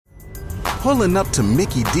Pulling up to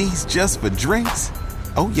Mickey D's just for drinks?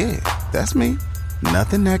 Oh yeah, that's me.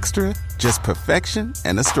 Nothing extra, just perfection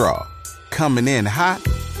and a straw. Coming in hot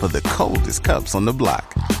for the coldest cups on the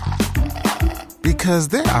block. Because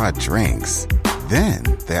there are drinks. Then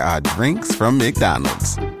there are drinks from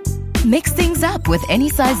McDonald's. Mix things up with any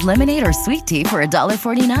size lemonade or sweet tea for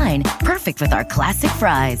 $1.49. Perfect with our classic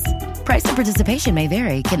fries. Price and participation may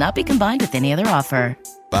vary. Cannot be combined with any other offer.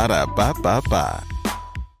 Ba-da-ba-ba-ba.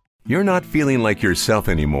 You're not feeling like yourself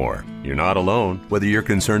anymore. You're not alone. Whether you're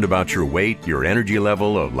concerned about your weight, your energy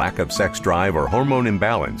level, a lack of sex drive, or hormone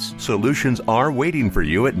imbalance, solutions are waiting for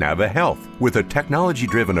you at Nava Health. With a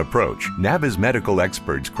technology-driven approach, Nava's medical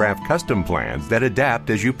experts craft custom plans that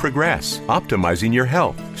adapt as you progress, optimizing your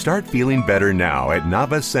health. Start feeling better now at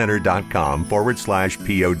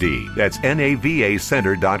navacenter.com/POD. That's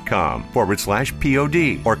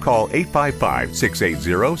NAVAcenter.com/POD or call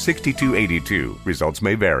 855-680-6282. Results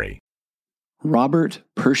may vary. Robert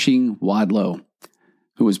Pershing Wadlow,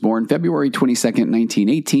 who was born February 22nd,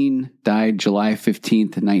 1918, died July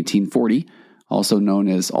 15th, 1940, also known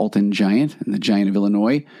as Alton Giant and the Giant of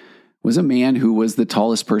Illinois, was a man who was the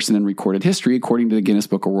tallest person in recorded history according to the Guinness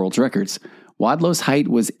Book of World Records. Wadlow's height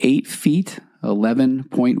was 8 feet,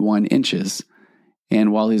 11.1 inches.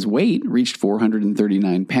 And while his weight reached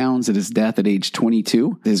 439 pounds at his death at age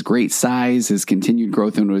 22, his great size, his continued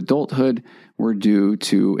growth into adulthood were due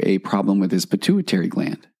to a problem with his pituitary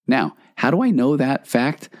gland. Now, how do I know that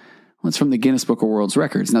fact? Well, it's from the Guinness Book of World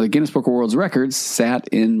Records. Now, the Guinness Book of World Records sat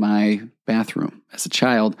in my bathroom as a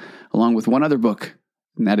child, along with one other book,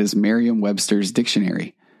 and that is Merriam-Webster's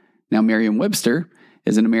Dictionary. Now, Merriam-Webster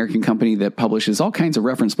is an American company that publishes all kinds of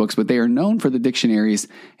reference books, but they are known for the dictionaries,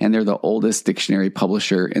 and they're the oldest dictionary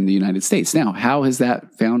publisher in the United States. Now, how has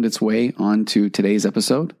that found its way onto today's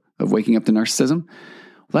episode of Waking Up to Narcissism?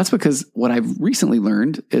 Well, that's because what I've recently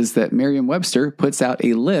learned is that Merriam-Webster puts out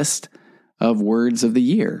a list of words of the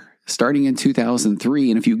year starting in 2003.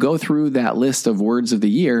 And if you go through that list of words of the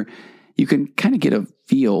year, you can kind of get a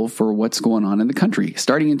feel for what's going on in the country.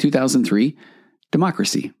 Starting in 2003,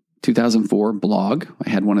 democracy. 2004, blog. I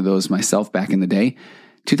had one of those myself back in the day.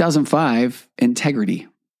 2005, integrity.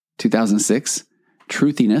 2006,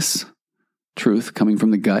 truthiness. Truth coming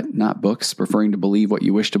from the gut, not books, preferring to believe what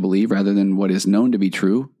you wish to believe rather than what is known to be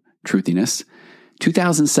true, truthiness.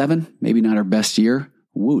 2007, maybe not our best year,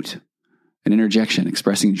 woot, an interjection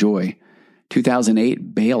expressing joy.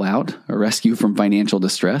 2008, bailout, a rescue from financial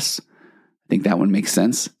distress. I think that one makes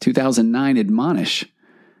sense. 2009, admonish.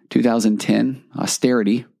 2010,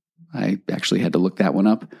 austerity. I actually had to look that one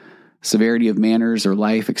up. Severity of manners or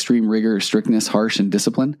life, extreme rigor or strictness, harsh and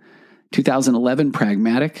discipline. 2011,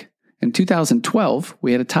 pragmatic. In 2012,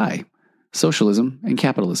 we had a tie, socialism and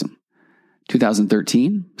capitalism.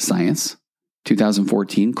 2013, science.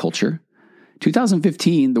 2014, culture.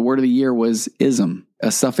 2015, the word of the year was ism, a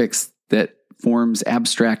suffix that forms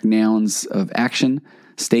abstract nouns of action,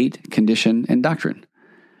 state, condition, and doctrine.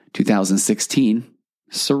 2016,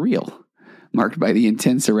 surreal, marked by the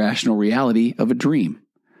intense irrational reality of a dream.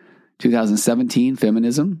 2017,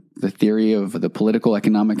 feminism, the theory of the political,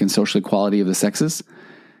 economic, and social equality of the sexes.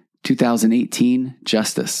 2018,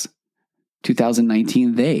 justice.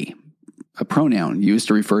 2019, they, a pronoun used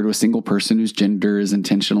to refer to a single person whose gender is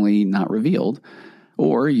intentionally not revealed,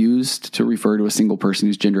 or used to refer to a single person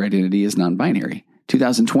whose gender identity is non-binary.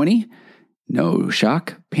 2020, no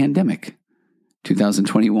shock, pandemic.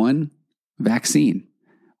 2021, vaccine.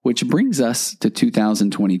 Which brings us to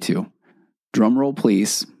 2022. Drumroll,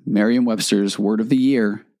 please. Merriam-Webster's word of the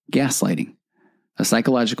year, gaslighting. A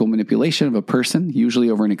psychological manipulation of a person, usually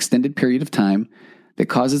over an extended period of time, that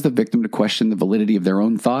causes the victim to question the validity of their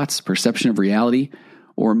own thoughts, perception of reality,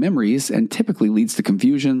 or memories, and typically leads to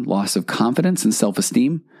confusion, loss of confidence and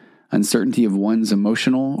self-esteem, uncertainty of one's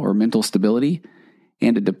emotional or mental stability,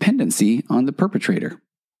 and a dependency on the perpetrator.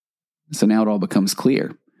 So now it all becomes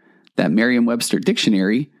clear. That Merriam-Webster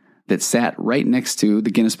dictionary that sat right next to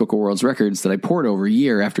the Guinness Book of World Records that I poured over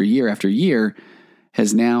year after year after year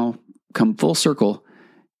has now come full circle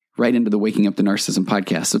right into the Waking Up to Narcissism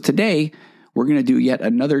podcast. So today, we're going to do yet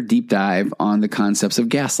another deep dive on the concepts of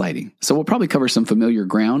gaslighting. So we'll probably cover some familiar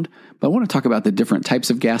ground, but I want to talk about the different types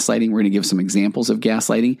of gaslighting. We're going to give some examples of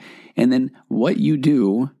gaslighting, and then what you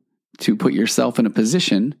do to put yourself in a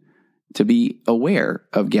position to be aware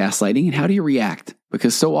of gaslighting and how do you react?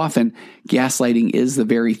 Because so often, gaslighting is the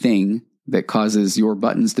very thing that causes your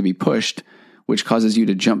buttons to be pushed, which causes you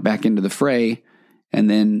to jump back into the fray and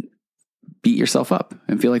then beat yourself up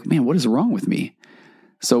and feel like, man, what is wrong with me?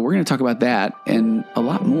 So we're going to talk about that and a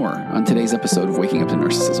lot more on today's episode of Waking Up to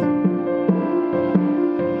Narcissism.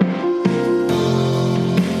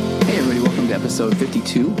 Hey everybody, welcome episode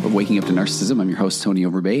 52 of Waking Up to Narcissism. I'm your host, Tony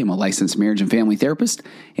Overbay. I'm a licensed marriage and family therapist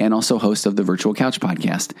and also host of the Virtual Couch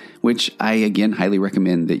podcast, which I, again, highly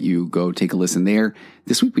recommend that you go take a listen there.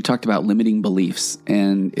 This week, we talked about limiting beliefs,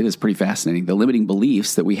 and it is pretty fascinating. The limiting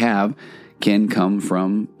beliefs that we have can come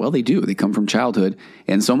from, well, they do. They come from childhood.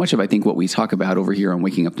 And so much of, I think, what we talk about over here on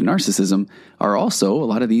Waking Up to Narcissism are also a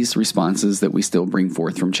lot of these responses that we still bring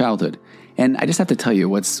forth from childhood. And I just have to tell you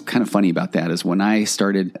what's kind of funny about that is when I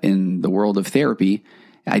started in the world of therapy,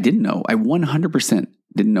 I didn't know. I 100%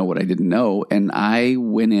 didn't know what I didn't know. And I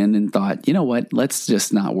went in and thought, you know what? Let's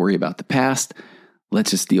just not worry about the past. Let's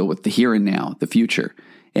just deal with the here and now, the future.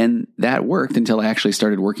 And that worked until I actually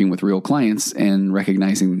started working with real clients and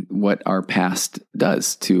recognizing what our past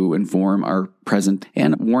does to inform our present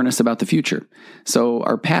and warn us about the future. So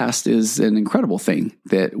our past is an incredible thing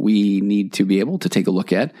that we need to be able to take a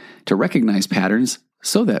look at to recognize patterns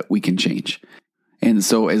so that we can change. And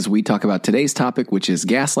so as we talk about today's topic, which is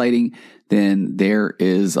gaslighting, then there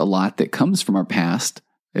is a lot that comes from our past.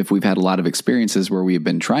 If we've had a lot of experiences where we've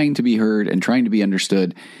been trying to be heard and trying to be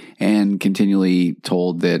understood and continually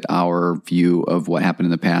told that our view of what happened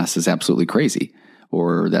in the past is absolutely crazy,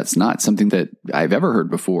 or that's not something that I've ever heard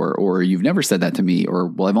before, or you've never said that to me, or,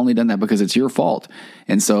 well, I've only done that because it's your fault.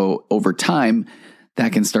 And so over time,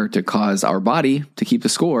 that can start to cause our body to keep the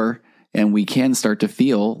score, and we can start to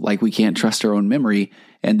feel like we can't trust our own memory.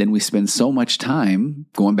 And then we spend so much time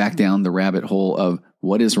going back down the rabbit hole of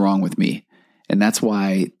what is wrong with me. And that's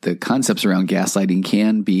why the concepts around gaslighting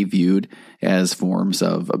can be viewed as forms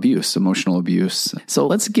of abuse, emotional abuse. So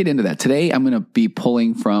let's get into that. Today, I'm going to be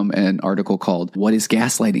pulling from an article called What is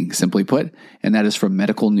Gaslighting, simply put, and that is from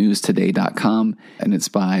medicalnewstoday.com. And it's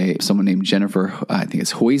by someone named Jennifer, I think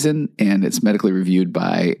it's Huizen, and it's medically reviewed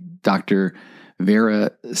by Dr.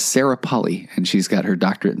 Vera Sarapalli, and she's got her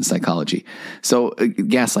doctorate in psychology. So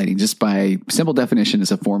gaslighting, just by simple definition,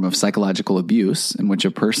 is a form of psychological abuse in which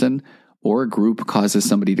a person or a group causes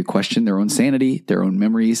somebody to question their own sanity, their own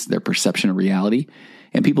memories, their perception of reality.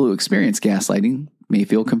 And people who experience gaslighting may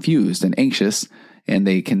feel confused and anxious, and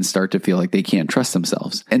they can start to feel like they can't trust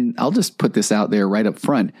themselves. And I'll just put this out there right up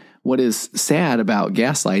front. What is sad about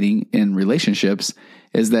gaslighting in relationships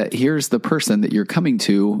is that here's the person that you're coming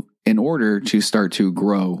to in order to start to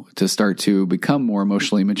grow, to start to become more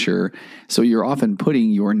emotionally mature. So you're often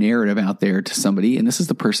putting your narrative out there to somebody, and this is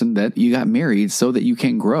the person that you got married so that you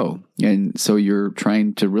can grow. And so you're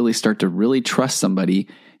trying to really start to really trust somebody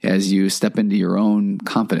as you step into your own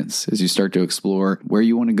confidence, as you start to explore where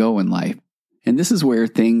you want to go in life. And this is where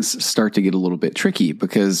things start to get a little bit tricky,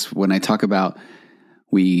 because when I talk about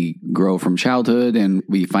we grow from childhood and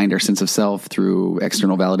we find our sense of self through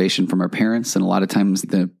external validation from our parents. And a lot of times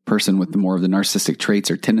the person with the more of the narcissistic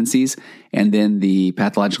traits or tendencies, and then the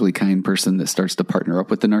pathologically kind person that starts to partner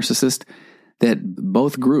up with the narcissist, that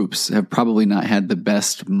both groups have probably not had the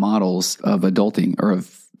best models of adulting or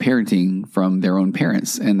of parenting from their own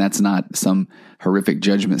parents. And that's not some horrific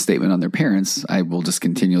judgment statement on their parents. I will just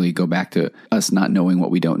continually go back to us not knowing what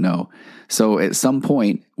we don't know. So at some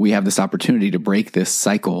point, we have this opportunity to break this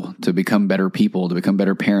cycle, to become better people, to become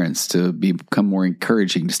better parents, to become more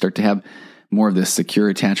encouraging, to start to have more of this secure,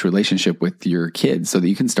 attached relationship with your kids so that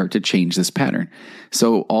you can start to change this pattern.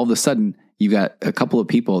 So all of a sudden, you got a couple of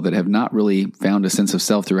people that have not really found a sense of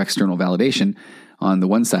self through external validation. On the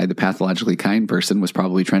one side, the pathologically kind person was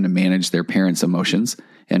probably trying to manage their parents' emotions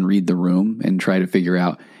and read the room and try to figure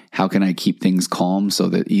out, how can I keep things calm so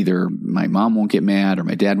that either my mom won't get mad or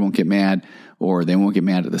my dad won't get mad, or they won't get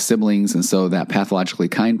mad at the siblings. And so that pathologically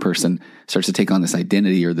kind person starts to take on this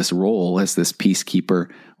identity or this role as this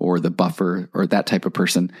peacekeeper or the buffer or that type of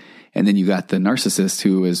person. And then you got the narcissist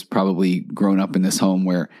who is probably grown up in this home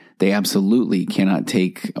where they absolutely cannot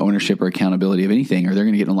take ownership or accountability of anything, or they're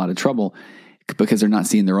going to get in a lot of trouble because they're not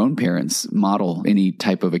seeing their own parents model any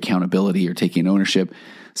type of accountability or taking ownership.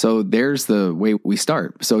 So there's the way we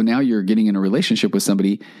start. So now you're getting in a relationship with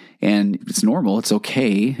somebody, and it's normal. It's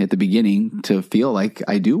okay at the beginning to feel like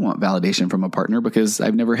I do want validation from a partner because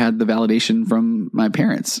I've never had the validation from my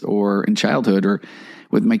parents or in childhood or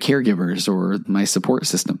with my caregivers or my support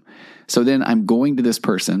system. So then I'm going to this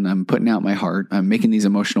person, I'm putting out my heart, I'm making these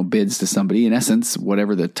emotional bids to somebody. In essence,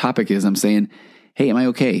 whatever the topic is, I'm saying, hey, am I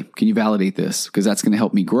okay? Can you validate this? Because that's going to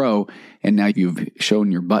help me grow. And now you've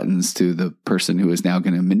shown your buttons to the person who is now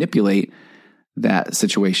going to manipulate that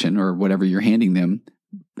situation or whatever you're handing them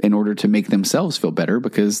in order to make themselves feel better,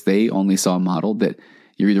 because they only saw modeled that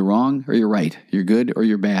you're either wrong or you're right. You're good or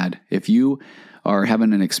you're bad. If you are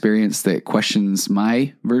having an experience that questions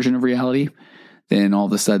my version of reality, then all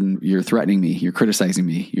of a sudden you're threatening me, you're criticizing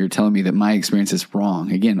me, you're telling me that my experience is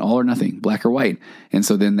wrong. Again, all or nothing, black or white. And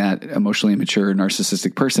so then that emotionally immature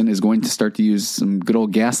narcissistic person is going to start to use some good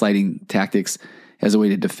old gaslighting tactics as a way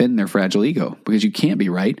to defend their fragile ego, because you can't be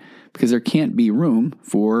right, because there can't be room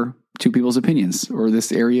for two people's opinions or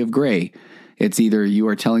this area of gray. It's either you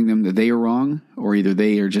are telling them that they are wrong, or either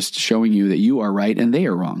they are just showing you that you are right and they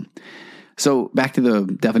are wrong. So back to the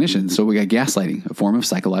definition. So we got gaslighting, a form of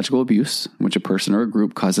psychological abuse in which a person or a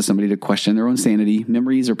group causes somebody to question their own sanity,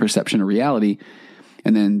 memories, or perception of reality.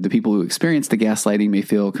 And then the people who experience the gaslighting may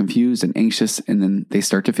feel confused and anxious, and then they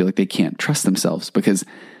start to feel like they can't trust themselves, because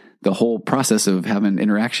the whole process of having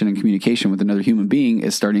interaction and communication with another human being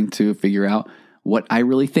is starting to figure out what I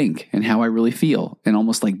really think and how I really feel, and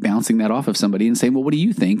almost like bouncing that off of somebody and saying, well, what do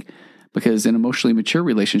you think? Because in emotionally mature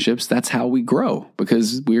relationships, that's how we grow,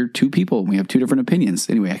 because we're two people and we have two different opinions.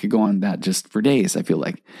 Anyway, I could go on that just for days, I feel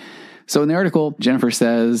like. So in the article, Jennifer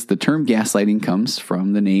says the term gaslighting comes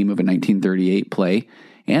from the name of a 1938 play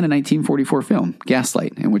and a 1944 film,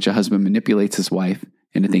 Gaslight, in which a husband manipulates his wife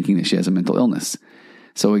into thinking that she has a mental illness.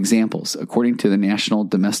 So examples, according to the National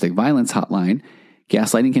Domestic Violence Hotline,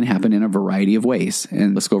 gaslighting can happen in a variety of ways.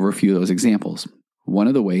 And let's go over a few of those examples. One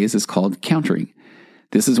of the ways is called countering.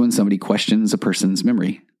 This is when somebody questions a person's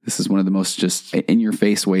memory. This is one of the most just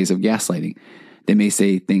in-your-face ways of gaslighting. They may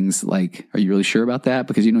say things like, are you really sure about that?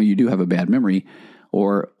 Because you do have a bad memory.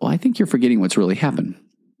 Or, well, I think you're forgetting what's really happened.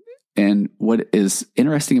 And what is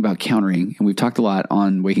interesting about countering, and we've talked a lot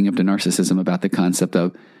on Waking Up to Narcissism about the concept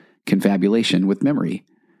of confabulation with memory,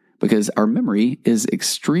 because our memory is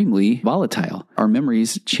extremely volatile. Our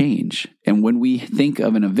memories change. And when we think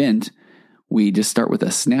of an event, we just start with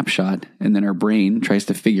a snapshot, and then our brain tries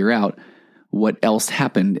to figure out what else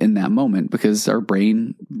happened in that moment, because our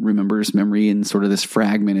brain remembers memory in sort of this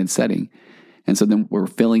fragmented setting. And so then we're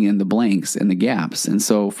filling in the blanks and the gaps. And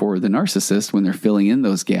so for the narcissist, when they're filling in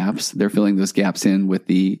those gaps, they're filling those gaps in with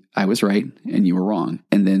the I was right and you were wrong.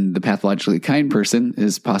 And then the pathologically kind person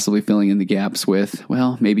is possibly filling in the gaps with,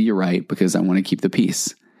 well, maybe you're right because I want to keep the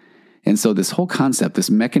peace. And so this whole concept,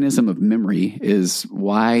 this mechanism of memory, is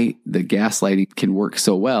why the gaslighting can work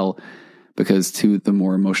so well, because to the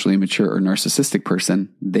more emotionally mature or narcissistic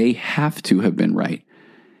person, they have to have been right.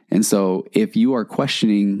 And so if you are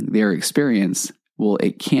questioning their experience, well,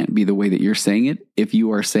 it can't be the way that you're saying it. If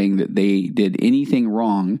you are saying that they did anything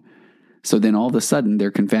wrong, so then all of a sudden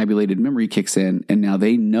their confabulated memory kicks in, and now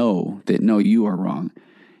they know that, no, you are wrong.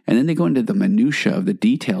 And then they go into the minutia of the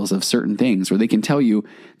details of certain things, where they can tell you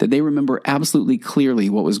that they remember absolutely clearly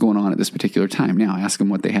what was going on at this particular time. Now, ask them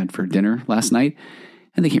what they had for dinner last night,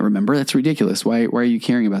 and they can't remember. That's ridiculous. Why are you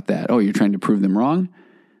caring about that? Oh, you're trying to prove them wrong?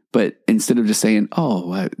 But instead of just saying,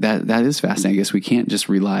 oh, that is fascinating, I guess we can't just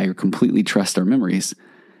rely or completely trust our memories.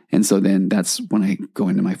 And so then that's when I go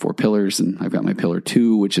into my 4 pillars, and I've got my pillar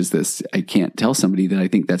 2, which is this: I can't tell somebody that I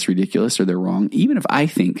think that's ridiculous or they're wrong, even if I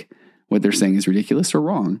think what they're saying is ridiculous or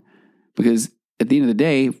wrong, because at the end of the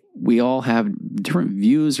day, we all have different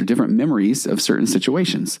views or different memories of certain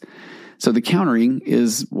situations. So the countering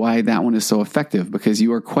is why that one is so effective, because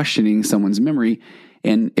you are questioning someone's memory.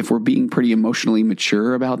 And if we're being pretty emotionally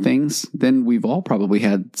mature about things, then we've all probably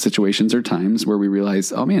had situations or times where we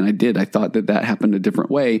realize, oh man, I thought that happened a different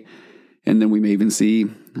way. And then we may even see,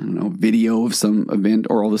 video of some event,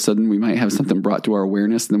 or all of a sudden we might have something brought to our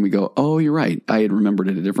awareness. And then we go, oh, you're right, I had remembered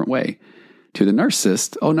it a different way. To the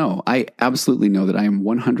narcissist, oh no, I absolutely know that I am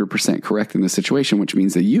 100% correct in this situation, which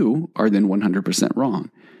means that you are then 100% wrong.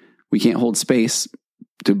 We can't hold space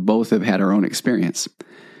to both have had our own experience.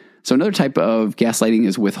 So another type of gaslighting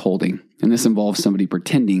is withholding. And this involves somebody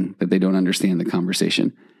pretending that they don't understand the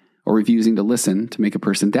conversation, or refusing to listen to make a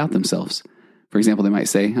person doubt themselves. For example, they might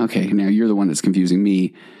say, okay, now you're the one that's confusing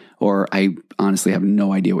me, or I honestly have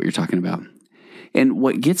no idea what you're talking about. And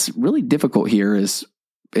what gets really difficult here is,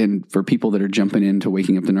 and for people that are jumping into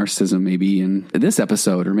Waking Up to Narcissism, maybe in this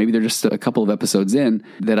episode, or maybe they're just a couple of episodes in,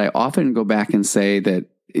 that I often go back and say that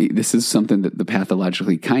this is something that the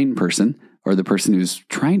pathologically kind person, or the person who's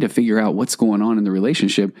trying to figure out what's going on in the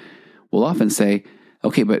relationship, will often say,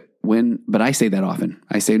 okay, but I say that often.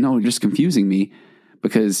 I say, no, you're just confusing me,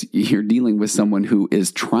 because you're dealing with someone who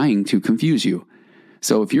is trying to confuse you.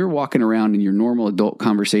 So if you're walking around in your normal adult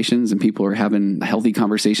conversations and people are having healthy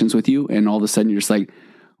conversations with you, and all of a sudden you're just like,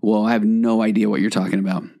 well, I have no idea what you're talking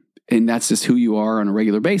about, and that's just who you are on a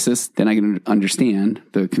regular basis, then I can understand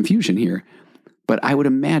the confusion here. But I would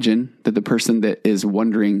imagine that the person that is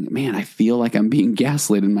wondering, man, I feel like I'm being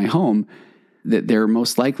gaslit in my home, that they're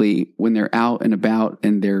most likely, when they're out and about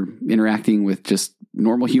and they're interacting with just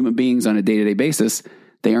normal human beings on a day-to-day basis,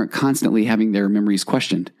 they aren't constantly having their memories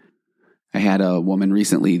questioned. I had a woman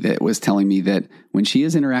recently that was telling me that when she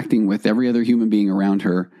is interacting with every other human being around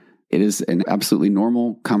her, it is an absolutely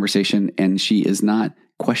normal conversation and she is not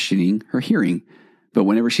questioning her hearing. But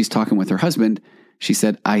whenever she's talking with her husband, she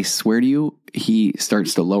said, I swear to you, he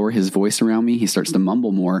starts to lower his voice around me. He starts to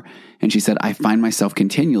mumble more. And she said, I find myself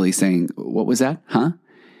continually saying, what was that? Huh?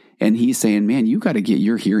 And he's saying, man, you got to get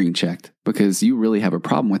your hearing checked because you really have a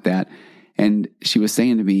problem with that. And she was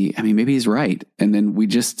saying to me, I mean, maybe he's right. And then we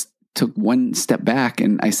just took one step back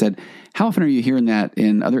and I said, how often are you hearing that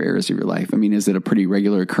in other areas of your life? I mean, is it a pretty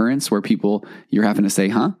regular occurrence where you're having to say,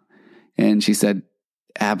 huh? And she said,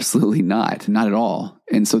 absolutely not at all.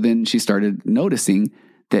 And so then she started noticing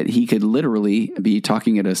that he could literally be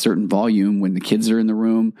talking at a certain volume when the kids are in the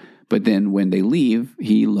room, but then when they leave,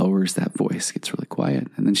 he lowers that voice, gets really quiet.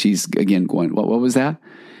 And then she's again going, what was that?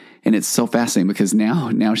 And it's so fascinating because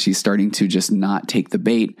now she's starting to just not take the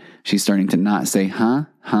bait. She's starting to not say, huh?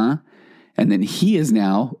 And then he is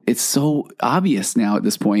now, it's so obvious now at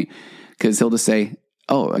this point, because he'll just say,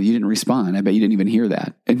 oh, you didn't respond. I bet you didn't even hear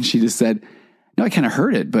that. And she just said, no, I kind of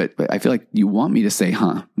heard it, but I feel like you want me to say,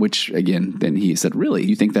 huh? Which again, then he said, really?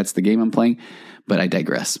 You think that's the game I'm playing? But I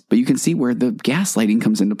digress. But you can see where the gaslighting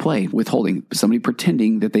comes into play, withholding, somebody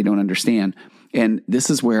pretending that they don't understand. And this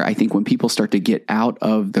is where I think when people start to get out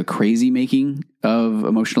of the crazy making of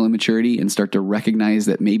emotional immaturity and start to recognize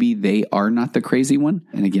that maybe they are not the crazy one.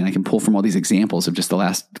 And again, I can pull from all these examples of just the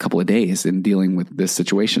last couple of days in dealing with this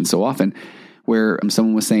situation so often, where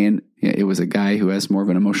someone was saying, it was a guy who has more of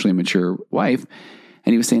an emotionally immature wife.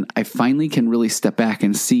 And he was saying, I finally can really step back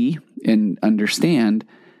and see and understand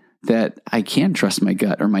that I can trust my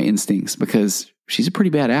gut or my instincts because she's a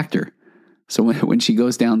pretty bad actor. So when she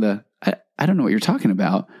goes down I don't know what you're talking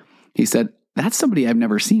about, he said, that's somebody I've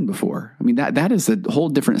never seen before. I mean, that is a whole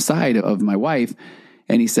different side of my wife.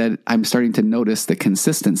 And he said, I'm starting to notice the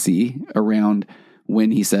consistency around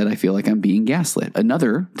when he said, I feel like I'm being gaslit.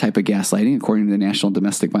 Another type of gaslighting, according to the National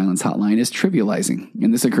Domestic Violence Hotline, is trivializing.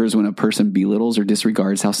 And this occurs when a person belittles or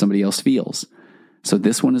disregards how somebody else feels. So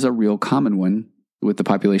this one is a real common one with the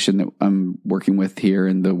population that I'm working with here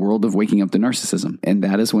in the world of waking up to narcissism. And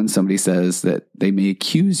that is when somebody says that they may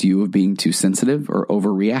accuse you of being too sensitive or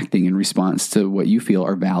overreacting in response to what you feel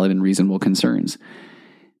are valid and reasonable concerns.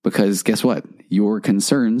 Because guess what? Your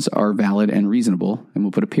concerns are valid and reasonable, and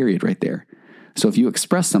we'll put a period right there. So if you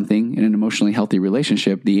express something in an emotionally healthy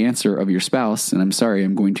relationship, the answer of your spouse, and I'm sorry,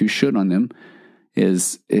 I'm going to should on them,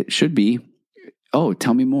 is it should be, oh,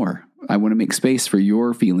 tell me more. I want to make space for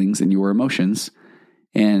your feelings and your emotions.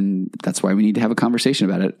 And that's why we need to have a conversation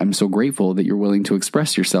about it. I'm so grateful that you're willing to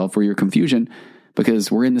express yourself or your confusion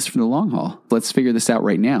because we're in this for the long haul. Let's figure this out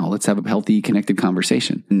right now. Let's have a healthy, connected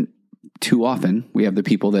conversation. And too often we have the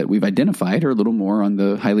people that we've identified are a little more on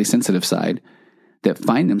the highly sensitive side that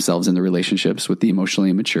find themselves in the relationships with the emotionally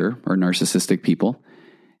immature or narcissistic people.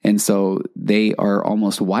 And so they are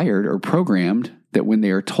almost wired or programmed that when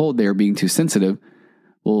they are told they are being too sensitive,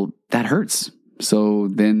 well, that hurts. So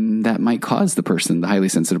then that might cause the highly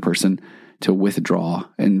sensitive person, to withdraw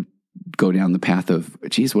and go down the path of,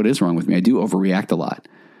 geez, what is wrong with me? I do overreact a lot.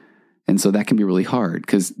 And so that can be really hard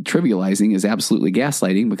because trivializing is absolutely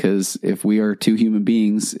gaslighting, because if we are two human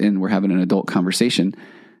beings and we're having an adult conversation,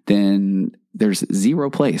 then there's zero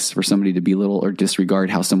place for somebody to belittle or disregard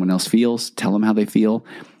how someone else feels, tell them how they feel.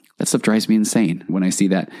 That stuff drives me insane when I see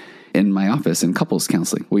that in my office in couples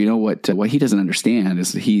counseling. Well, you know what he doesn't understand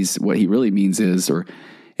is what he really means is, no,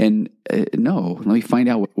 let me find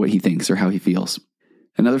out what he thinks or how he feels.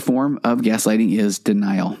 Another form of gaslighting is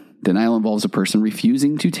denial. Denial involves a person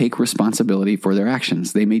refusing to take responsibility for their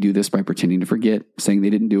actions. They may do this by pretending to forget, saying they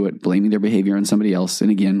didn't do it, blaming their behavior on somebody else.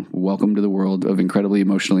 And again, welcome to the world of incredibly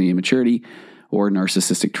emotionally immaturity or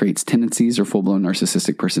narcissistic traits, tendencies, or full-blown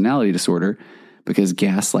narcissistic personality disorder. Because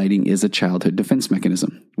gaslighting is a childhood defense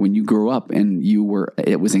mechanism. When you grew up and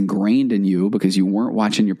it was ingrained in you because you weren't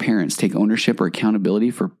watching your parents take ownership or accountability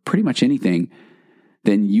for pretty much anything,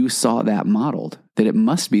 then you saw that modeled, that it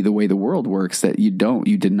must be the way the world works, that you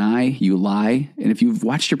deny, you lie. And if you've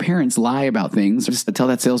watched your parents lie about things, just tell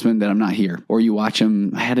that salesman that I'm not here. Or you watch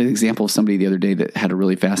them. I had an example of somebody the other day that had a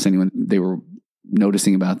really fascinating one. They were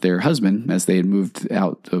noticing about their husband as they had moved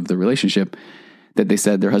out of the relationship, that they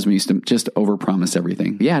said their husband used to just overpromise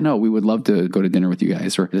everything. Yeah, no, we would love to go to dinner with you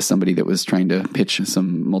guys. Or just somebody that was trying to pitch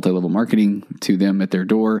some multi-level marketing to them at their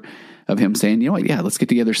door of him saying, you know what, yeah, let's get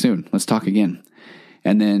together soon. Let's talk again.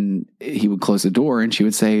 And then he would close the door and she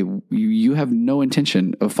would say, you have no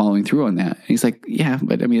intention of following through on that. And he's like, yeah,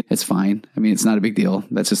 but I mean, it's fine. I mean, it's not a big deal.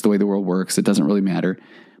 That's just the way the world works. It doesn't really matter.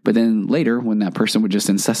 But then later, when that person would just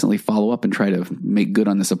incessantly follow up and try to make good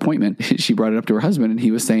on this appointment, she brought it up to her husband and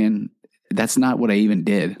he was saying, That's not what I even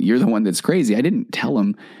did. You're the one that's crazy. I didn't tell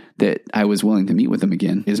him that I was willing to meet with him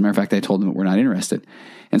again. As a matter of fact, I told him that we're not interested.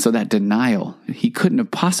 And so that denial, he couldn't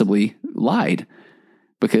have possibly lied,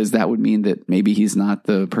 because that would mean that maybe he's not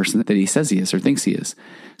the person that he says he is or thinks he is.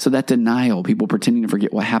 So that denial, people pretending to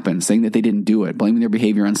forget what happened, saying that they didn't do it, blaming their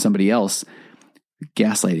behavior on somebody else,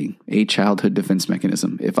 gaslighting, a childhood defense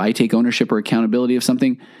mechanism. If I take ownership or accountability of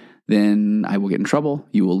something, then I will get in trouble.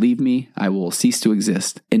 You will leave me. I will cease to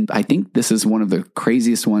exist. And I think this is one of the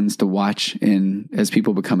craziest ones to watch as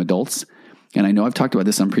people become adults. And I know I've talked about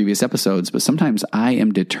this on previous episodes, but sometimes I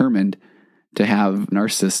am determined to have a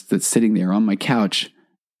narcissist that's sitting there on my couch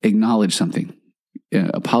acknowledge something,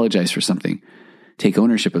 apologize for something, take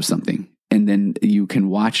ownership of something. And then you can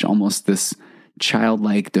watch almost this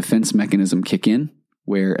childlike defense mechanism kick in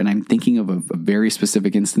and I'm thinking of a very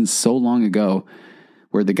specific instance so long ago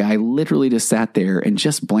where the guy literally just sat there and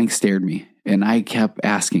just blank stared me. And I kept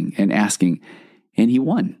asking and asking, and he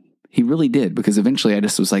won. He really did, because eventually I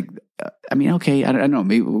just was like, okay, I don't know,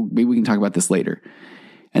 maybe we can talk about this later.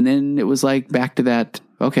 And then it was like back to that,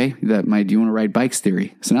 okay, do you want to ride bikes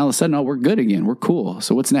theory? So now all of a sudden, we're good again. We're cool.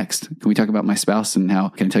 So what's next? Can we talk about my spouse and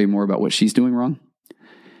can I tell you more about what she's doing wrong?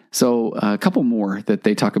 So a couple more that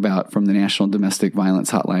they talk about from the National Domestic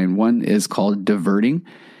Violence Hotline. One is called diverting.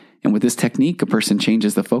 And with this technique, a person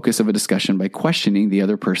changes the focus of a discussion by questioning the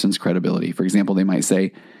other person's credibility. For example, they might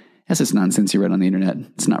say, that's just nonsense you read on the internet.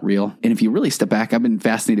 It's not real. And if you really step back, I've been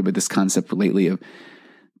fascinated with this concept lately of,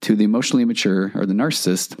 to the emotionally immature or the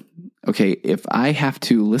narcissist, okay, if I have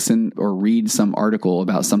to listen or read some article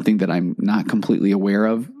about something that I'm not completely aware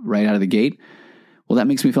of right out of the gate, well, that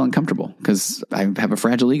makes me feel uncomfortable because I have a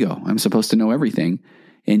fragile ego. I'm supposed to know everything.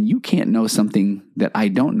 And you can't know something that I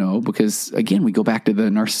don't know because, again, we go back to the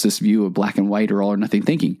narcissist view of black and white or all or nothing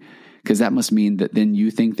thinking, because that must mean that then you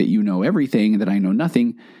think that you know everything and that I know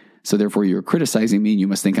nothing. So therefore you're criticizing me and you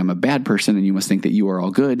must think I'm a bad person and you must think that you are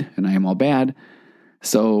all good and I am all bad.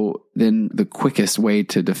 So then the quickest way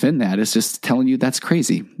to defend that is just telling you that's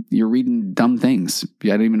crazy. You're reading dumb things. I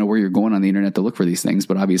don't even know where you're going on the internet to look for these things,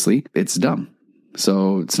 but obviously it's dumb.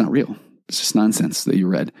 So it's not real. It's just nonsense that you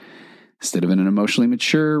read. Instead of in an emotionally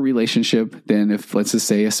mature relationship, then if, let's just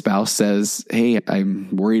say, a spouse says, hey,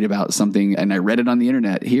 I'm worried about something and I read it on the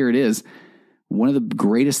internet, here it is. One of the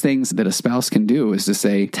greatest things that a spouse can do is to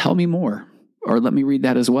say, tell me more, or let me read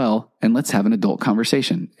that as well, and let's have an adult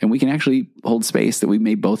conversation. And we can actually hold space that we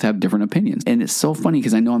may both have different opinions. And it's so funny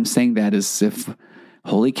because I know I'm saying that as if,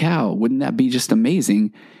 holy cow, wouldn't that be just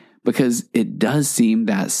amazing? Because it does seem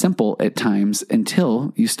that simple at times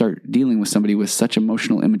until you start dealing with somebody with such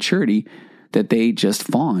emotional immaturity that they just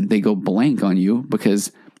fawn. They go blank on you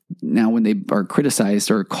because now when they are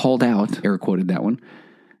criticized or called out, air quoted that one,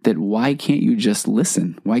 that why can't you just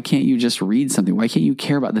listen? Why can't you just read something? Why can't you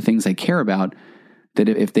care about the things I care about? That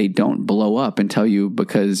if they don't blow up and tell you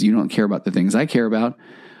because you don't care about the things I care about,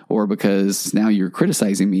 or because now you're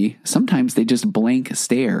criticizing me, sometimes they just blank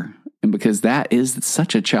stare. And because that is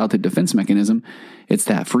such a childhood defense mechanism, it's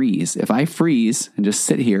that freeze. If I freeze and just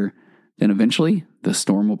sit here, then eventually the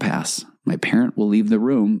storm will pass. My parent will leave the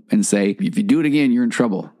room and say, if you do it again, you're in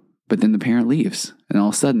trouble. But then the parent leaves. And all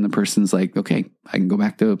of a sudden the person's like, okay, I can go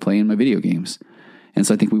back to playing my video games. And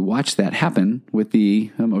so I think we watch that happen with the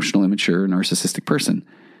emotional, immature, narcissistic person.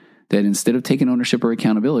 That instead of taking ownership or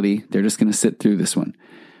accountability, they're just going to sit through this one.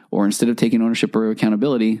 Or instead of taking ownership or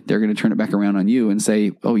accountability, they're going to turn it back around on you and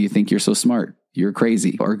say, oh, you think you're so smart. You're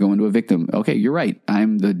crazy. Or go into a victim. Okay, you're right.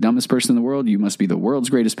 I'm the dumbest person in the world. You must be the world's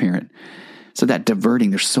greatest parent. So that diverting,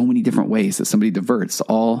 there's so many different ways that somebody diverts,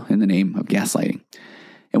 all in the name of gaslighting.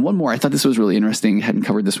 And one more, I thought this was really interesting. I hadn't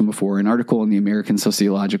covered this one before. An article in the American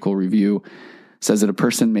Sociological Review says that a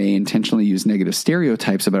person may intentionally use negative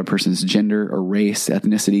stereotypes about a person's gender or race,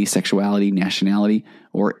 ethnicity, sexuality, nationality,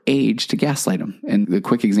 or age to gaslight them. And the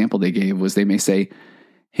quick example they gave was they may say,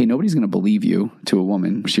 hey, nobody's going to believe you to a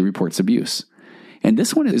woman. She reports abuse. And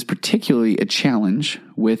this one is particularly a challenge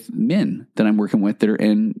with men that I'm working with that are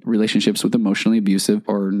in relationships with emotionally abusive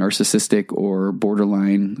or narcissistic or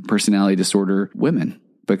borderline personality disorder women.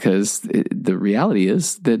 Because the reality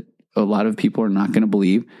is that a lot of people are not going to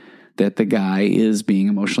believe that the guy is being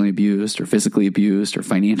emotionally abused or physically abused or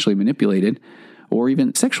financially manipulated or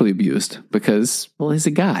even sexually abused because, well, he's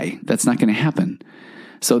a guy. That's not going to happen.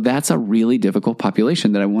 So that's a really difficult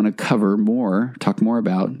population that I want to cover more, talk more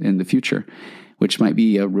about in the future, which might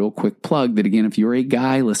be a real quick plug that, again, if you're a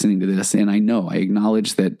guy listening to this, and I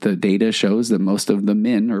acknowledge that the data shows that most of the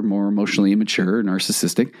men are more emotionally immature,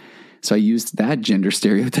 narcissistic. So I used that gender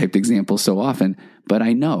stereotyped example so often, But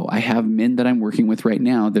I know I have men that I'm working with right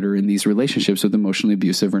now that are in these relationships with emotionally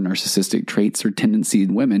abusive or narcissistic traits or tendency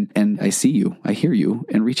in women. And I see you, I hear you,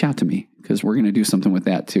 and reach out to me because we're going to do something with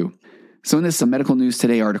that too. So in this Medical News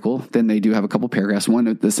Today article, then they do have a couple paragraphs. One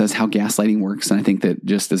that says how gaslighting works. And I think that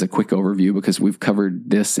just as a quick overview, because we've covered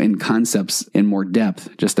this in concepts in more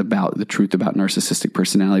depth, just about the truth about narcissistic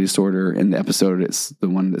personality disorder. In the episode, it's the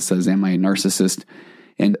one that says, am I a narcissist?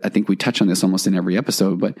 And I think we touch on this almost in every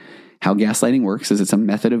episode, but how gaslighting works is it's a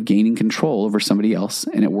method of gaining control over somebody else.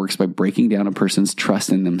 And it works by breaking down a person's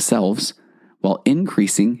trust in themselves while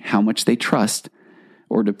increasing how much they trust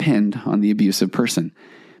or depend on the abusive person.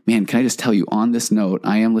 Man, can I just tell you on this note,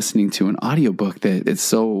 I am listening to an audiobook that it's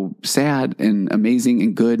so sad and amazing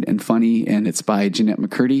and good and funny. And it's by Jeanette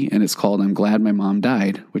McCurdy and it's called I'm Glad My Mom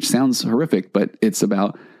Died, which sounds horrific, but it's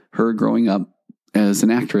about her growing up as an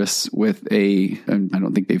actress with I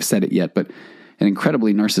don't think they've said it yet, but an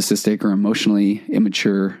incredibly narcissistic or emotionally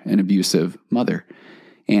immature and abusive mother.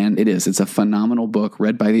 And it's a phenomenal book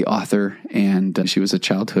read by the author. And she was a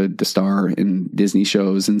childhood star in Disney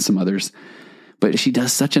shows and some others. But she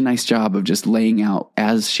does such a nice job of just laying out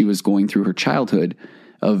as she was going through her childhood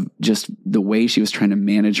of just the way she was trying to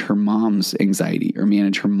manage her mom's anxiety or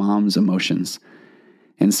manage her mom's emotions.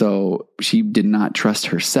 And so she did not trust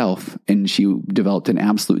herself and she developed an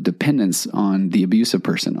absolute dependence on the abusive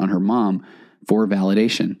person, on her mom, for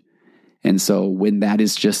validation. And so when that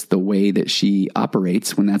is just the way that she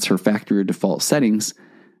operates, when that's her factory or default settings,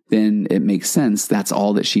 then it makes sense. That's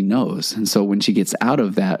all that she knows. And so when she gets out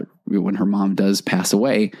of that, when her mom does pass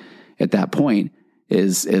away, at that point,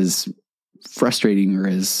 is as frustrating or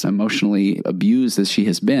as emotionally abused as she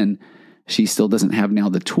has been, she still doesn't have now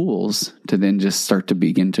the tools to then just start to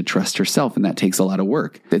begin to trust herself. And that takes a lot of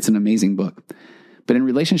work. It's an amazing book. But in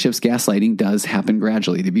relationships, gaslighting does happen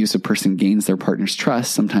gradually. The abusive person gains their partner's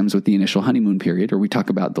trust, sometimes with the initial honeymoon period, or we talk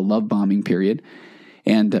about the love bombing period.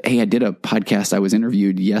 And hey, I did a podcast. I was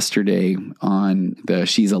interviewed yesterday on the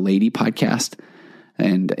She's a Lady podcast.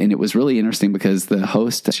 And it was really interesting because the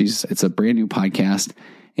host, it's a brand new podcast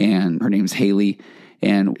and her name's Haley.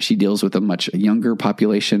 And she deals with a much younger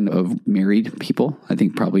population of married people, I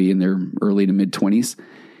think probably in their early to mid 20s.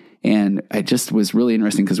 And it just was really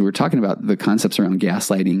interesting because we were talking about the concepts around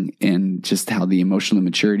gaslighting and just how the emotional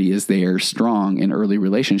immaturity is there strong in early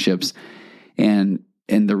relationships. And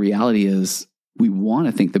the reality is, we want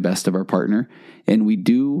to think the best of our partner, and we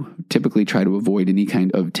do typically try to avoid any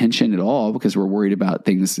kind of tension at all because we're worried about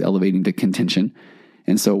things elevating to contention.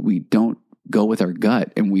 And so we don't go with our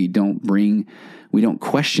gut and we don't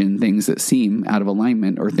question things that seem out of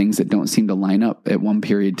alignment or things that don't seem to line up at one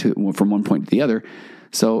period from one point to the other.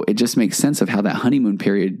 So it just makes sense of how that honeymoon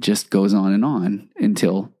period just goes on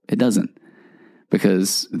until it doesn't,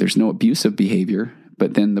 because there's no abusive behavior,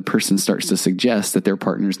 but then the person starts to suggest that their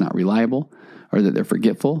partner's not reliable, or that they're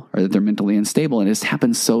forgetful, or that they're mentally unstable. And it's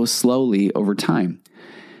happened so slowly over time.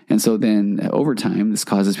 And so then over time, this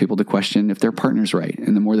causes people to question if their partner's right.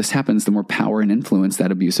 And the more this happens, the more power and influence that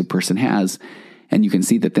abusive person has. And you can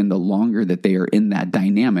see that then the longer that they are in that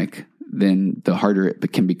dynamic, then the harder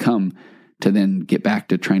it can become to then get back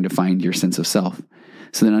to trying to find your sense of self.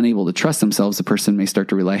 So then unable to trust themselves, the person may start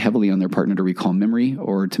to rely heavily on their partner to recall memory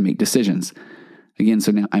or to make decisions. Again,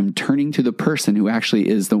 so now I'm turning to the person who actually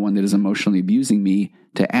is the one that is emotionally abusing me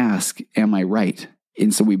to ask, am I right?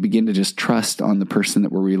 And so we begin to just trust on the person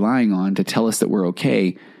that we're relying on to tell us that we're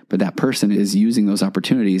okay, but that person is using those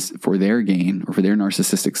opportunities for their gain or for their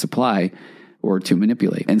narcissistic supply or to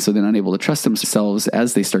manipulate. And so then unable to trust themselves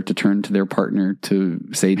as they start to turn to their partner to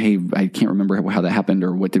say, hey, I can't remember how that happened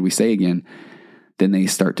or what did we say again? Then they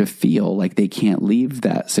start to feel like they can't leave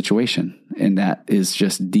that situation. And that is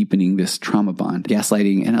just deepening this trauma bond.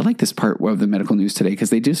 Gaslighting, and I like this part of the Medical News Today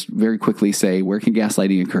because they just very quickly say, where can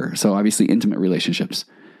gaslighting occur? So obviously intimate relationships.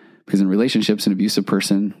 Because in relationships, an abusive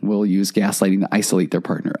person will use gaslighting to isolate their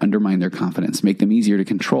partner, undermine their confidence, make them easier to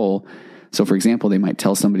control. So for example, they might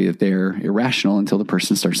tell somebody that they're irrational until the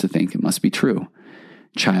person starts to think it must be true.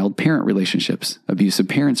 Child-parent relationships. Abusive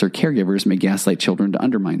parents or caregivers may gaslight children to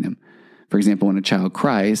undermine them. For example, when a child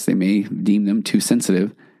cries, they may deem them too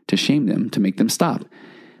sensitive to shame them, to make them stop.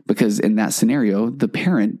 Because in that scenario, the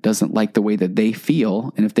parent doesn't like the way that they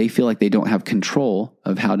feel. And if they feel like they don't have control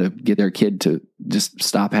of how to get their kid to just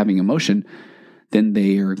stop having emotion, then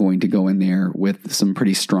they are going to go in there with some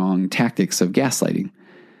pretty strong tactics of gaslighting.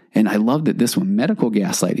 And I love that this one, medical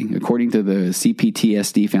gaslighting, according to the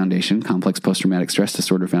CPTSD Foundation, Complex Post-Traumatic Stress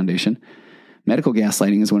Disorder Foundation, medical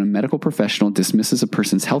gaslighting is when a medical professional dismisses a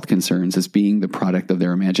person's health concerns as being the product of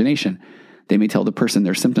their imagination. They may tell the person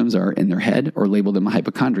their symptoms are in their head or label them a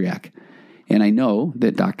hypochondriac. And I know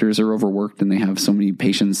that doctors are overworked and they have so many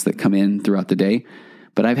patients that come in throughout the day.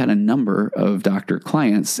 But I've had a number of doctor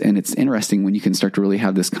clients, and it's interesting when you can start to really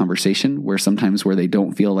have this conversation where sometimes where they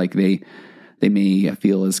don't feel like they may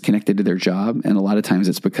feel as connected to their job. And a lot of times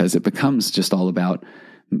it's because it becomes just all about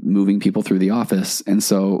moving people through the office. And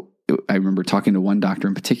so I remember talking to one doctor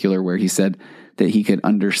in particular where he said that he could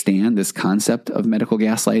understand this concept of medical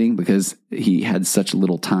gaslighting because he had such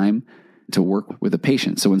little time to work with a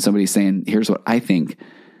patient. So when somebody's saying, here's what I think,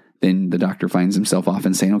 then the doctor finds himself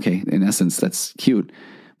often saying, okay, in essence, that's cute,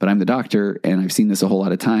 but I'm the doctor and I've seen this a whole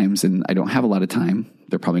lot of times and I don't have a lot of time.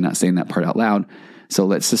 They're probably not saying that part out loud. So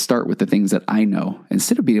let's just start with the things that I know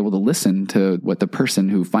instead of being able to listen to what the person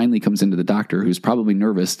who finally comes into the doctor, who's probably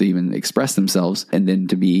nervous to even express themselves, and then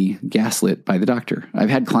to be gaslit by the doctor. I've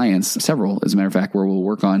had clients, several, as a matter of fact, where we'll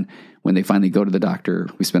work on when they finally go to the doctor,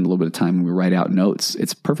 we spend a little bit of time and we write out notes.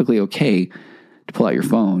 It's perfectly okay to pull out your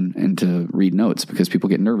phone and to read notes because people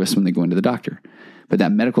get nervous when they go into the doctor. But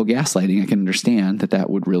that medical gaslighting, I can understand that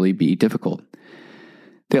would really be difficult.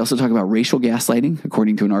 They also talk about racial gaslighting.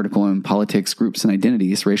 According to an article in Politics, Groups, and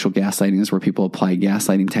Identities, racial gaslighting is where people apply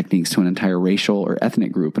gaslighting techniques to an entire racial or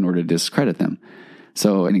ethnic group in order to discredit them.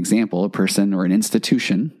 So an example, a person or an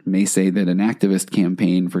institution may say that an activist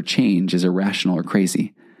campaign for change is irrational or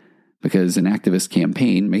crazy because an activist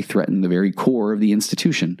campaign may threaten the very core of the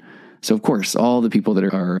institution. So of course, all the people that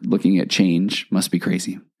are looking at change must be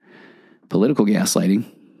crazy. Political gaslighting,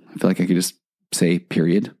 I feel like I could just say,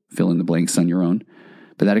 period, fill in the blanks on your own.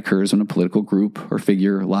 But that occurs when a political group or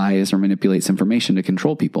figure lies or manipulates information to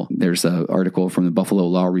control people. There's an article from the Buffalo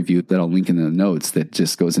Law Review that I'll link in the notes that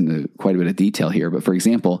just goes into quite a bit of detail here. But for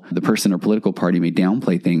example, the person or political party may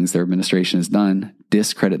downplay things their administration has done,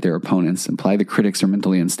 discredit their opponents, imply the critics are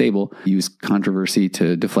mentally unstable, use controversy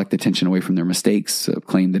to deflect attention away from their mistakes,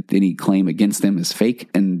 claim that any claim against them is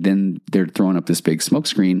fake, and then they're throwing up this big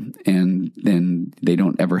smokescreen, and then they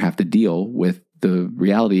don't ever have to deal with the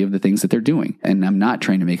reality of the things that they're doing. And I'm not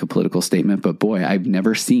trying to make a political statement, but boy, I've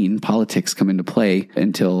never seen politics come into play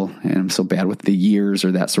until, and I'm so bad with the years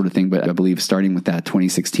or that sort of thing, but I believe starting with that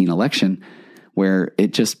 2016 election, where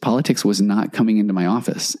politics was not coming into my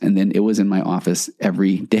office. And then it was in my office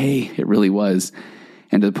every day. It really was.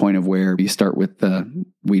 And to the point of where you start with,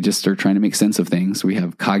 we just are trying to make sense of things. We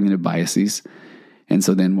have cognitive biases. And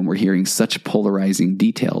so then when we're hearing such polarizing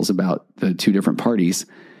details about the two different parties,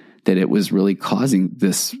 that it was really causing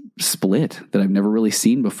this split that I've never really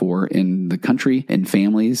seen before in the country, in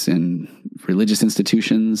families, and religious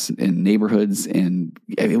institutions, and neighborhoods. And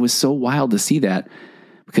it was so wild to see that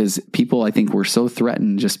because people, I think, were so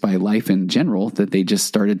threatened just by life in general that they just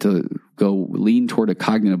started to go lean toward a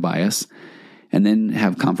cognitive bias and then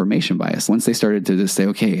have confirmation bias. Once they started to just say,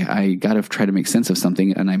 okay, I got to try to make sense of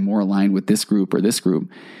something and I'm more aligned with this group or this group.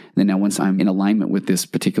 And then now once I'm in alignment with this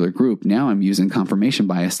particular group, now I'm using confirmation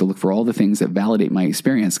bias to look for all the things that validate my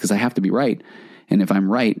experience because I have to be right. And if I'm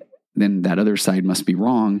right, then that other side must be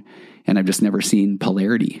wrong. And I've just never seen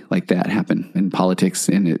polarity like that happen in politics.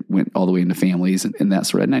 And it went all the way into families and that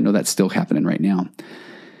sort of, and I know that's still happening right now.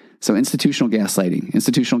 So institutional gaslighting.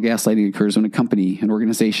 Institutional gaslighting occurs when a company, an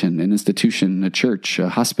organization, an institution, a church, a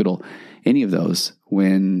hospital, any of those,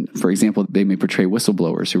 when, for example, they may portray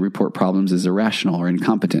whistleblowers who report problems as irrational or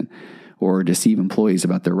incompetent or deceive employees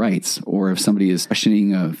about their rights. Or if somebody is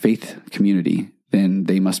questioning a faith community, then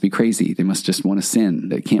they must be crazy. They must just want to sin.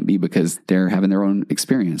 That can't be because they're having their own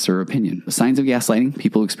experience or opinion. The signs of gaslighting.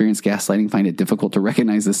 People who experience gaslighting find it difficult to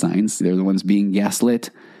recognize the signs. They're the ones being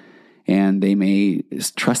gaslit. And they may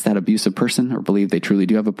trust that abusive person or believe they truly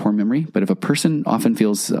do have a poor memory. But if a person often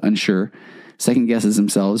feels unsure, second guesses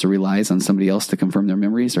themselves or relies on somebody else to confirm their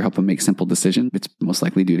memories or help them make simple decisions, it's most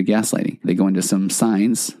likely due to gaslighting. They go into some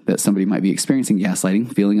signs that somebody might be experiencing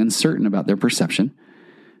gaslighting, feeling uncertain about their perception,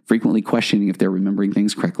 frequently questioning if they're remembering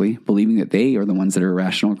things correctly, believing that they are the ones that are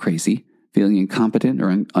irrational or crazy, feeling incompetent or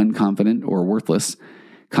unconfident or worthless,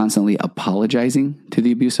 constantly apologizing to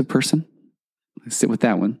the abusive person. Sit with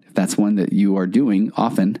that one. If that's one that you are doing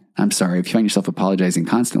often, I'm sorry, if you find yourself apologizing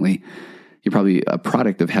constantly, you're probably a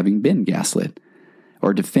product of having been gaslit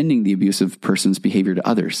or defending the abusive person's behavior to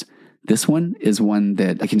others. This one is one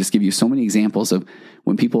that I can just give you so many examples of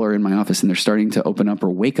when people are in my office and they're starting to open up or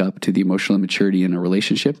wake up to the emotional immaturity in a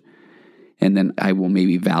relationship. And then I will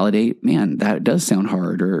maybe validate, man, that does sound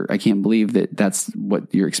hard, or I can't believe that that's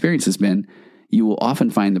what your experience has been. You will often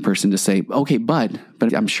find the person to say, okay, but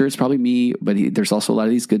I'm sure it's probably me, but there's also a lot of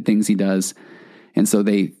these good things he does. And so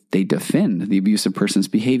they defend the abusive person's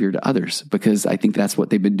behavior to others because I think that's what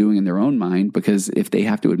they've been doing in their own mind, because if they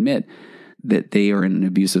have to admit that they are in an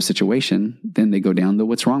abusive situation, then they go down the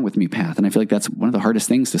what's wrong with me path. And I feel like that's one of the hardest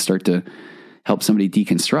things to start to help somebody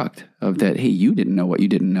deconstruct of that. Hey, you didn't know what you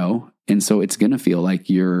didn't know. And so it's going to feel like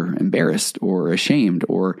you're embarrassed or ashamed,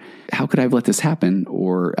 or how could I have let this happen?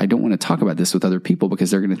 Or I don't want to talk about this with other people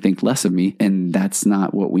because they're going to think less of me. And that's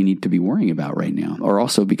not what we need to be worrying about right now. Or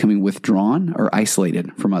also becoming withdrawn or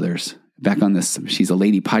isolated from others. Back on this She's a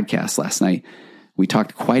Lady podcast last night, we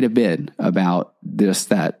talked quite a bit about just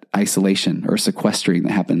that isolation or sequestering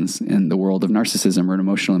that happens in the world of narcissism or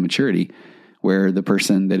emotional immaturity, where the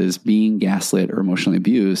person that is being gaslit or emotionally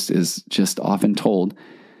abused is just often told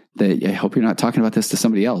that, I hope you're not talking about this to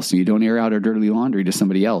somebody else. You don't air out our dirty laundry to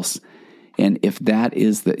somebody else. And if that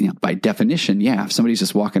is by definition, if somebody's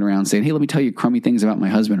just walking around saying, hey, let me tell you crummy things about my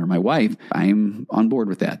husband or my wife, I'm on board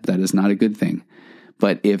with that. That is not a good thing.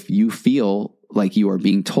 But if you feel like you are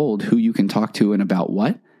being told who you can talk to and about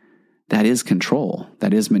what, that is control.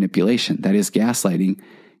 That is manipulation. That is gaslighting.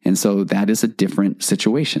 And so that is a different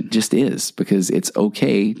situation. Just is, because it's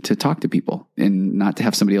okay to talk to people and not to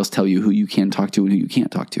have somebody else tell you who you can talk to and who you can't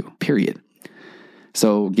talk to, period.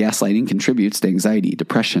 So gaslighting contributes to anxiety,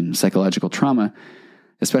 depression, psychological trauma,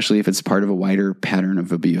 especially if it's part of a wider pattern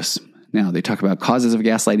of abuse. Now, they talk about causes of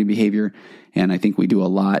gaslighting behavior, and I think we do a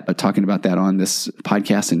lot of talking about that on this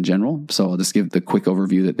podcast in general. So I'll just give the quick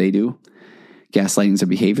overview that they do. Gaslighting is a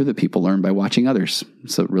behavior that people learn by watching others.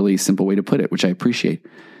 So a really simple way to put it, which I appreciate.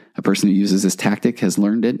 A person who uses this tactic has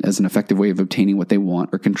learned it as an effective way of obtaining what they want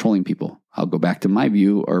or controlling people. I'll go back to my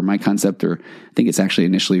view or my concept, or I think it's actually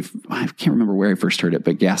initially, I can't remember where I first heard it,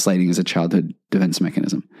 but gaslighting is a childhood defense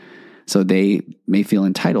mechanism. So they may feel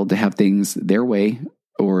entitled to have things their way,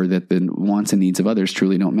 or that the wants and needs of others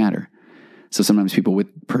truly don't matter. So sometimes people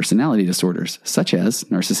with personality disorders, such as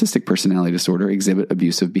narcissistic personality disorder, exhibit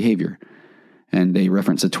abusive behavior. And they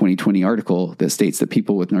reference a 2020 article that states that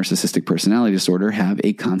people with narcissistic personality disorder have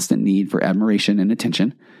a constant need for admiration and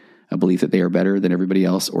attention, a belief that they are better than everybody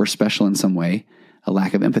else or special in some way, a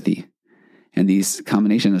lack of empathy. And these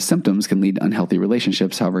combination of symptoms can lead to unhealthy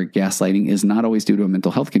relationships. However, gaslighting is not always due to a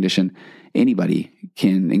mental health condition. Anybody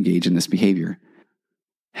can engage in this behavior.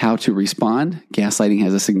 How to respond? Gaslighting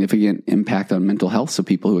has a significant impact on mental health, so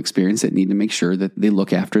people who experience it need to make sure that they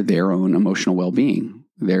look after their own emotional well-being.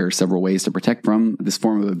 There are several ways to protect from this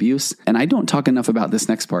form of abuse, and I don't talk enough about this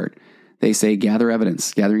next part. They say gather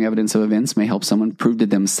evidence. Gathering evidence of events may help someone prove to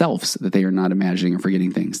themselves that they are not imagining or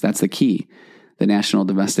forgetting things. That's the key. The National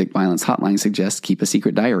Domestic Violence Hotline suggests keep a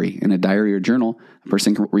secret diary. In a diary or journal, a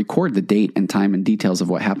person can record the date and time and details of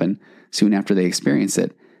what happened soon after they experience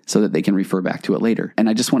it, so that they can refer back to it later. And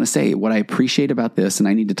I just want to say what I appreciate about this, and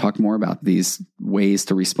I need to talk more about these ways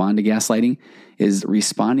to respond to gaslighting, is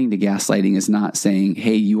responding to gaslighting is not saying,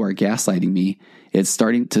 hey, you are gaslighting me. It's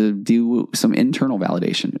starting to do some internal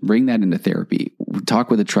validation. Bring that into therapy. Talk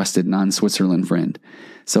with a trusted non-Switzerland friend.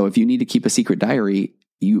 So if you need to keep a secret diary,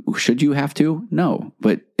 should you have to? No.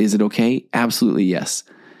 But is it okay? Absolutely yes.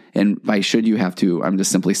 And by should you have to, I'm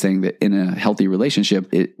just simply saying that in a healthy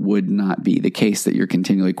relationship, it would not be the case that you're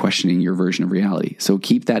continually questioning your version of reality. So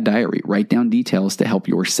keep that diary. Write down details to help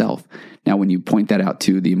yourself. Now, when you point that out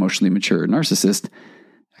to the emotionally mature narcissist,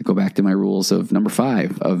 I go back to my rules of number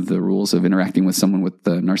 5 of the rules of interacting with someone with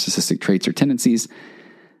the narcissistic traits or tendencies,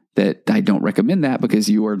 that I don't recommend that because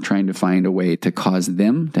you are trying to find a way to cause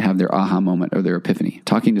them to have their aha moment or their epiphany.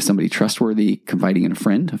 Talking to somebody trustworthy, confiding in a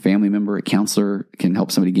friend, a family member, a counselor can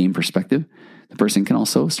help somebody gain perspective. The person can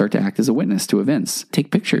also start to act as a witness to events.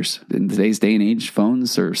 Take pictures. In today's day and age,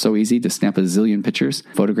 phones are so easy to snap a zillion pictures.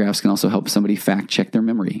 Photographs can also help somebody fact check their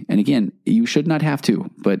memory. And again, you should not have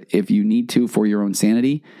to, but if you need to for your own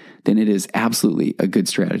sanity, then it is absolutely a good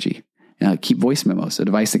strategy. Keep voice memos. A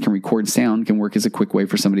device that can record sound can work as a quick way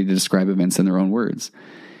for somebody to describe events in their own words.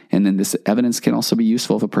 And then this evidence can also be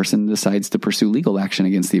useful if a person decides to pursue legal action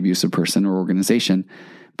against the abusive person or organization.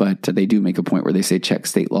 But they do make a point where they say check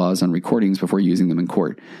state laws on recordings before using them in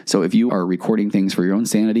court. So if you are recording things for your own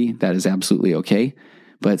sanity, that is absolutely okay.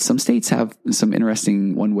 But some states have some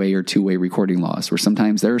interesting one-way or two-way recording laws, where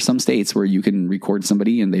sometimes there are some states where you can record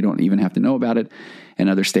somebody and they don't even have to know about it. And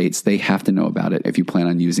other states, they have to know about it if you plan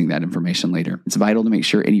on using that information later. It's vital to make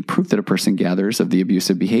sure any proof that a person gathers of the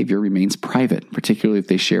abusive behavior remains private, particularly if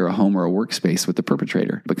they share a home or a workspace with the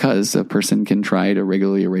perpetrator, because a person can try to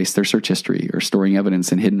regularly erase their search history, or storing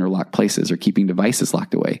evidence in hidden or locked places, or keeping devices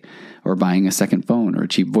locked away, or buying a second phone or a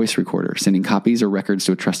cheap voice recorder, sending copies or records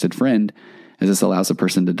to a trusted friend, as this allows a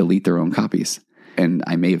person to delete their own copies. And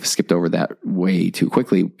I may have skipped over that way too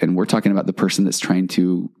quickly. And we're talking about the person that's trying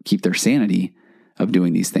to keep their sanity of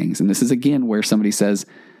doing these things. And this is, again, where somebody says,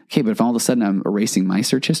 okay, but if all of a sudden I'm erasing my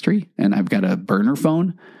search history and I've got a burner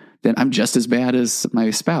phone, then I'm just as bad as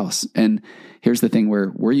my spouse. And here's the thing,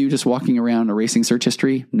 were you just walking around erasing search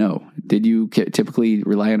history? No. Did you typically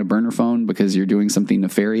rely on a burner phone because you're doing something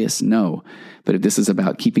nefarious? No. But if this is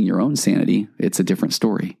about keeping your own sanity, it's a different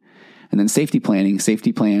story. And then safety planning,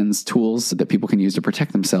 safety plans, tools that people can use to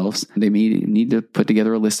protect themselves. They may need to put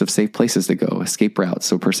together a list of safe places to go, escape routes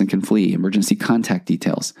so a person can flee, emergency contact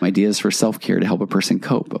details, ideas for self-care to help a person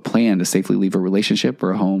cope, a plan to safely leave a relationship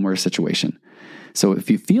or a home or a situation. So if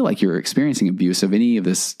you feel like you're experiencing abuse of any of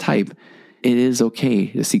this type, it is okay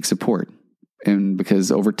to seek support. And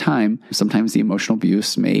because over time, sometimes the emotional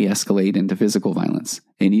abuse may escalate into physical violence.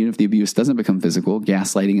 And even if the abuse doesn't become physical,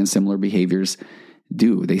 gaslighting and similar behaviors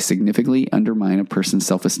do. They significantly undermine a person's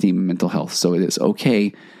self-esteem and mental health. So it is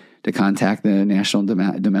okay to contact the National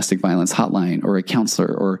Domestic Violence Hotline or a counselor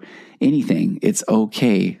or anything. It's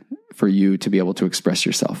okay for you to be able to express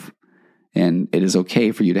yourself. And it is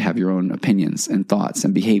okay for you to have your own opinions and thoughts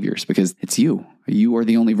and behaviors because it's you. You are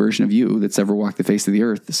the only version of you that's ever walked the face of the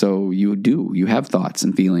earth. So you have thoughts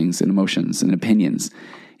and feelings and emotions and opinions.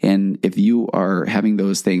 And if you are having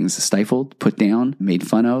those things stifled, put down, made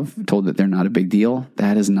fun of, told that they're not a big deal,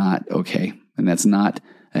 that is not okay. And that's not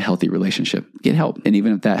a healthy relationship. Get help. And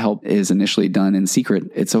even if that help is initially done in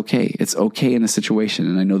secret, it's okay. It's okay in a situation.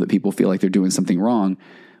 And I know that people feel like they're doing something wrong,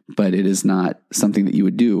 but it is not something that you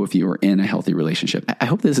would do if you were in a healthy relationship. I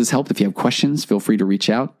hope this has helped. If you have questions, feel free to reach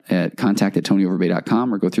out at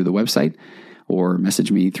contact@tonyoverbay.com or go through the website or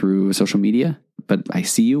message me through social media. But I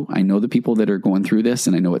see you. I know the people that are going through this,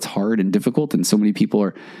 and I know it's hard and difficult, and so many people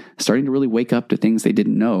are starting to really wake up to things they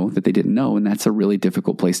didn't know, and that's a really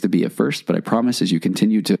difficult place to be at first. But I promise as you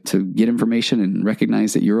continue to get information and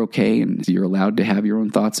recognize that you're okay and you're allowed to have your own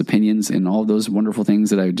thoughts, opinions, and all those wonderful things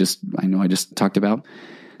that I just talked about,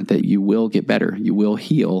 that you will get better, you will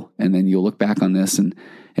heal, and then you'll look back on this and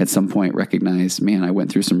at some point recognize, man, I went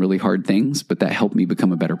through some really hard things, but that helped me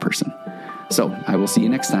become a better person. So I will see you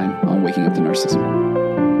next time on Waking Up to Narcissism.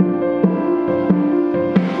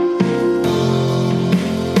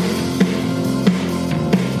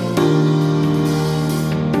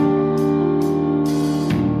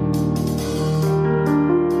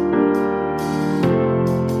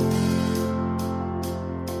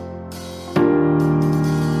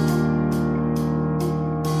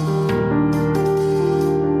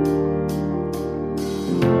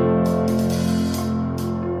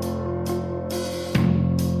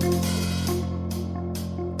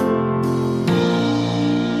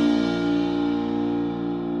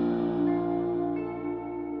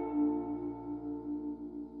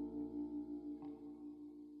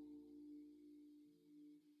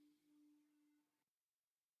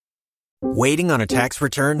 Waiting on a tax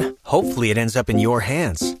return? Hopefully it ends up in your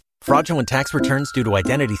hands. Fraudulent tax returns due to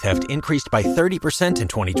identity theft increased by 30% in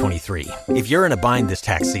 2023. If you're in a bind this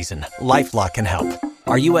tax season, LifeLock can help.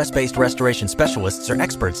 Our U.S.-based restoration specialists are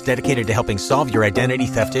experts dedicated to helping solve your identity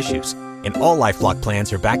theft issues. And all LifeLock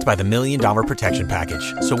plans are backed by the $1 Million Protection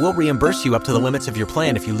Package. So we'll reimburse you up to the limits of your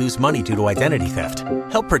plan if you lose money due to identity theft.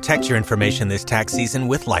 Help protect your information this tax season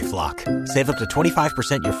with LifeLock. Save up to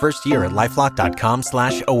 25% your first year at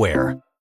LifeLock.com/aware.